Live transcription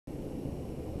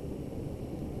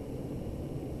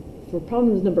For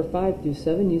problems number 5 through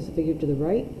 7, use the figure to the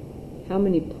right. How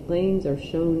many planes are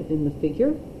shown in the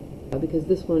figure? Because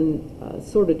this one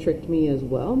sort of tricked me as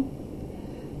well.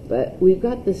 But we've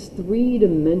got this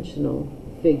three-dimensional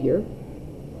figure,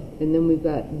 and then we've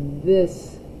got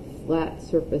this flat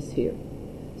surface here.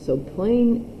 So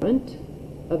plane front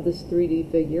of this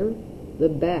 3D figure, the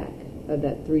back of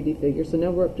that 3D figure. So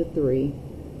now we're up to 3.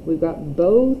 We've got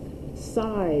both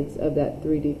sides of that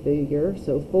 3D figure,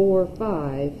 so 4,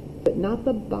 5, but not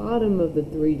the bottom of the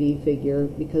 3D figure,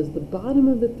 because the bottom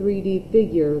of the 3D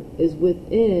figure is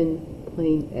within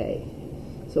plane A.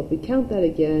 So if we count that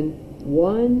again,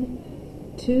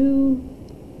 1, 2,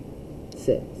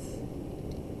 6.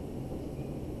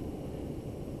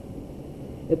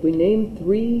 If we name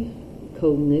 3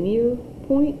 collinear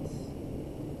points,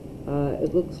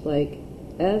 it looks like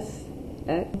S,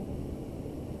 X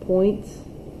points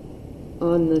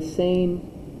on the same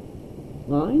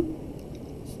line.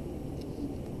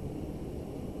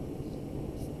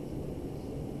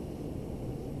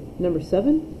 Number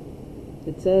 7,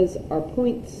 it says our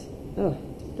points, oh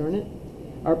darn it,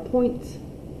 our points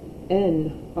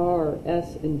N, R,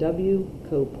 S, and W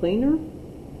coplanar,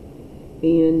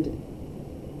 and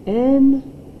N,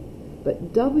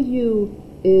 but W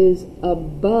is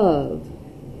above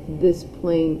this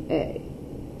plane A.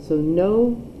 So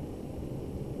no,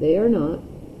 they are not.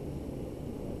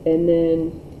 And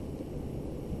then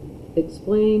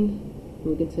explain,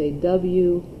 we can say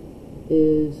W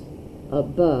is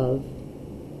above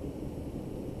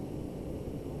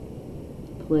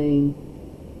plane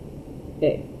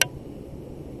A.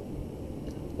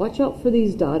 Watch out for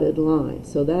these dotted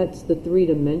lines. So that's the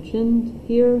 3-dimensioned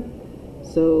here.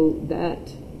 So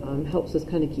that helps us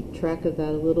kind of keep track of that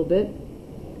a little bit.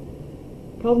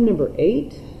 Problem number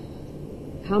 8.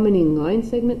 How many line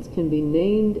segments can be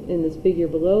named in this figure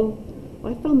below?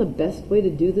 Well, I found the best way to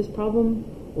do this problem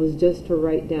was just to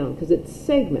write down, because it's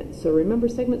segments. So remember,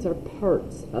 segments are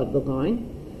parts of the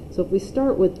line. So if we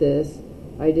start with this,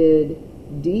 I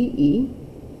did DE,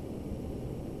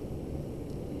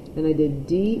 and I did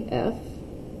DF,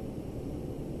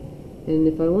 and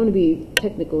if I want to be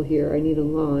technical here, I need a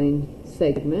line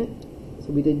segment.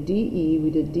 So we did DE, we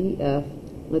did DF,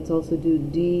 let's also do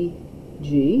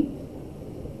DG.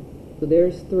 So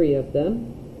there's 3 of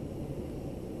them.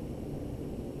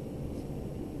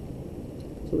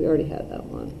 So we already had that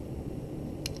one.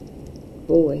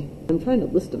 Boy, I'm trying to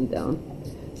list them down.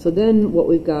 So then what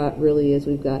we've got really is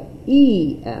we've got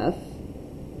EF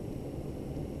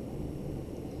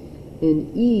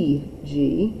and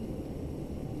EG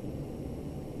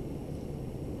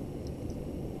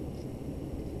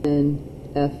and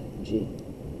FG.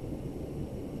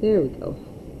 There we go.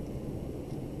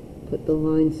 Put the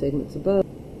line segments above.